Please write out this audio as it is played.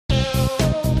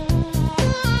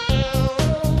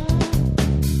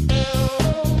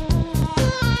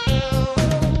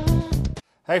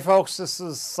Hey folks, this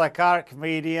is Psychotic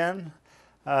Comedian.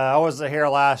 I wasn't here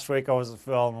last week. I wasn't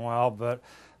feeling well, but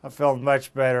I'm feeling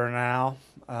much better now.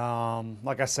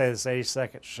 Like I say, this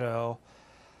 82nd show.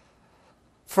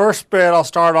 First bit, I'll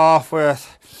start off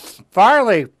with,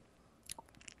 finally,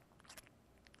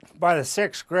 by the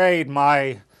 6th grade,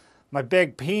 my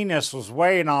big penis was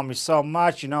weighing on me so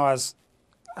much, I was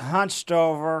hunched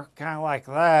over, kind of like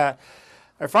that.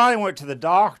 I finally went to the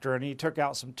doctor and he took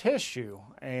out some tissue,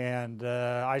 and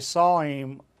I saw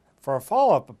him for a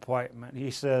follow-up appointment. He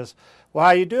says, "Well,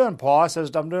 how you doing, Paul?" I says,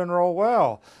 "I'm doing real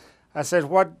well." I said,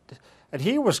 "What?" And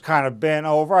he was kind of bent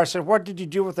over. I said, "What did you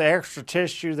do with the extra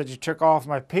tissue that you took off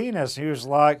my penis?" He was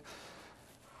like,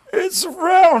 "It's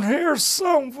around here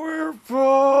somewhere,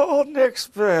 Paul." Next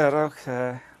bit,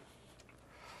 okay.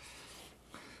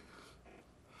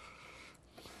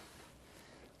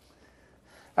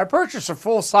 I purchased a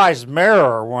full-size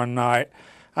mirror one night.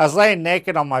 I was laying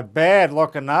naked on my bed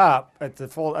looking up at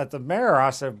the mirror.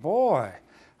 I said, "Boy,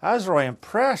 I was really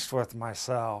impressed with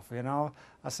myself,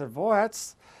 I said, "Boy,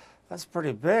 that's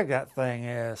pretty big, that thing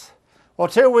is." Well,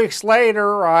 2 weeks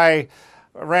later, I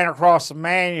ran across a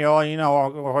manual. You know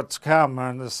what's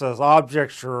coming. It says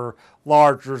objects are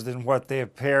larger than what they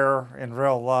appear in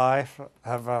real life.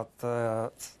 How about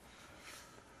that?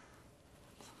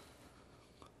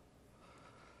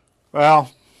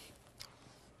 Well,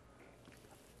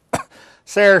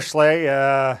 seriously,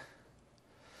 my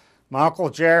Uncle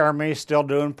Jeremy's still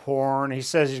doing porn. He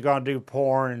says he's going to do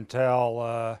porn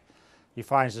until he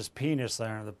finds his penis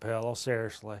under the pillow,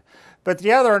 seriously. But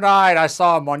the other night, I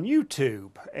saw him on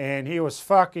YouTube, and he was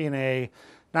fucking a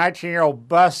 19-year-old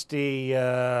busty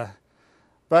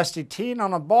teen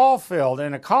on a ball field,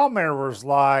 and a commenter was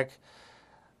like,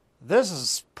 "This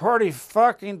is pretty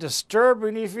fucking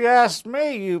disturbing if you ask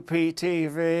me,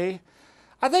 UPTV."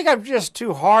 I think I'm just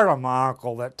too hard on my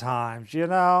uncle at times,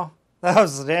 That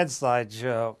was an inside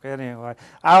joke. Anyway,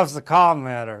 I was the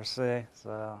commenter, see?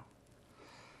 So.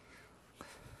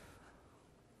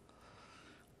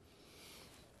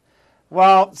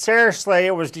 Well, seriously,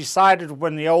 it was decided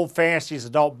when the Old Fancy's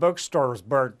adult bookstore was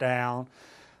burnt down,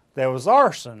 there was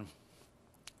arson.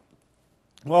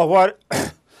 Well,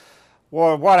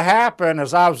 what happened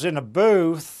is I was in a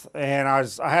booth and I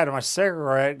had my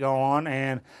cigarette going,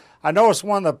 and I noticed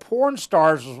one of the porn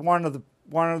stars was one of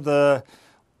the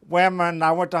women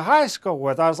I went to high school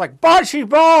with. I was like, "Bocce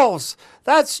balls!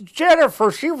 That's Jennifer.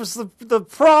 She was the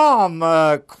prom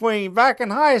queen back in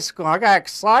high school." I got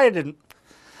excited and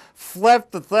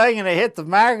flipped the thing, and it hit the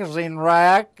magazine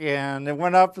rack, and it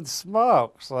went up in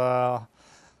smoke. So,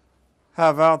 how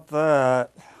about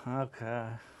that? Okay.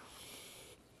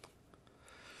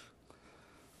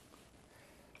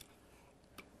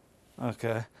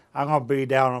 Okay, I'm going to be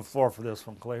down on the floor for this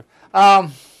one, Cleve. I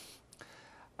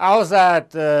was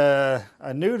at a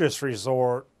nudist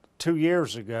resort 2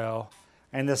 years ago,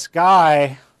 and this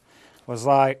guy was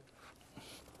like,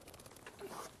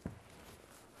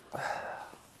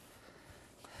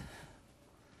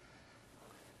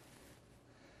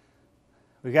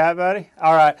 "We got it, buddy?"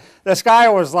 All right. This guy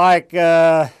was like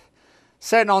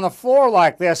sitting on the floor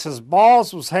like this. His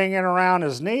balls was hanging around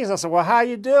his knees. I said, "Well, how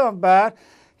you doing, bud?"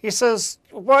 He says,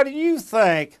 "What do you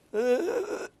think?"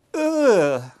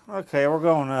 Okay, we're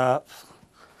going up.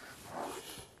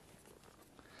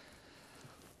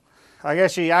 I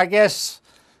guess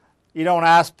you don't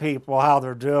ask people how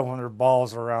they're doing when their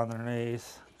balls are around their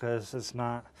knees, because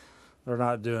they're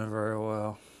not doing very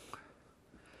well.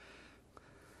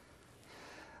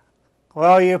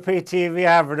 Well, UPTV,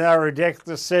 I have another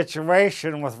ridiculous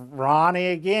situation with Ronnie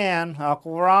again,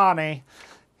 Uncle Ronnie.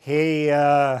 He,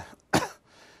 a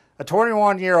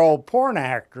 21-year-old porn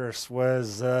actress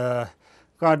was going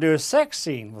to do a sex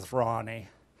scene with Ronnie.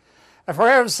 And for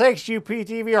heaven's sakes,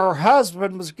 UPTV, her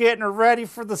husband was getting her ready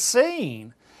for the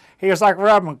scene. He was like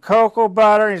rubbing cocoa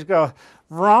butter. He's going,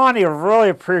 "Ronnie, I really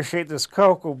appreciate this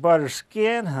cocoa butter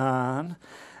skin, hon."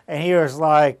 And he was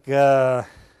like,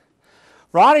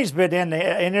 "Ronnie's been in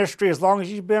the industry as long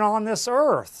as you've been on this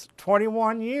earth,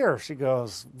 21 years. She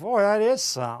goes, "Boy, that is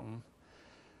something."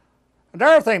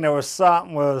 Another thing that was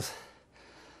something was,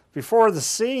 before the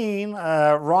scene,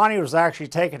 Ronnie was actually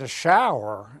taking a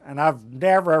shower, and I've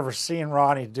never ever seen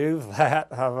Ronnie do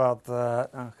that. How about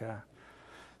that? Okay.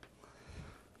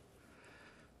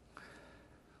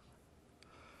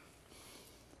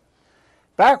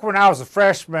 Back when I was a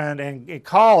freshman in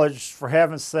college, for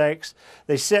heaven's sakes,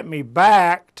 they sent me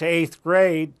back to 8th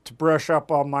grade to brush up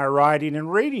on my writing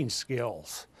and reading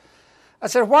skills. I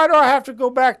said, "Why do I have to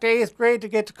go back to 8th grade to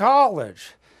get to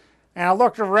college?" And I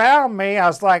looked around me, I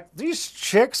was like, "These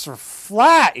chicks are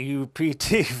flat,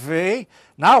 UPTV.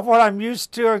 Not what I'm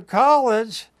used to in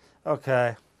college.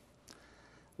 Okay.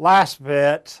 Last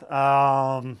bit.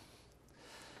 I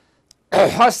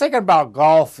was thinking about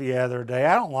golf the other day.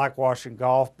 I don't like watching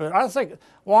golf, but I think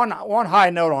one high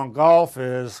note on golf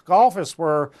is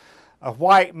where a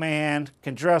white man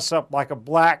can dress up like a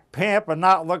black pimp and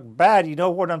not look bad. You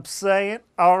know what I'm saying?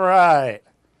 All right.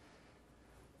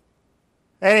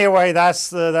 Anyway, that's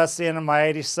the end of my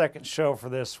 82nd show for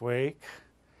this week.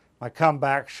 My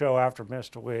comeback show after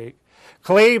missed a week.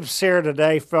 Khalib's here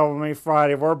today, filming me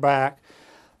Friday. We're back.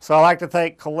 So I'd like to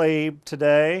thank Khalib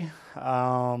today.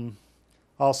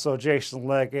 Also Jason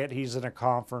Leggett, he's in a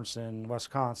conference in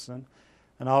Wisconsin.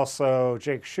 And also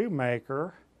Jake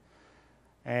Shoemaker.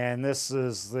 And this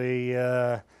is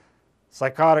the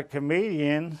Psychotic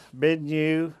Comedian bidding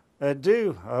you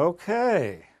adieu.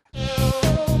 Okay.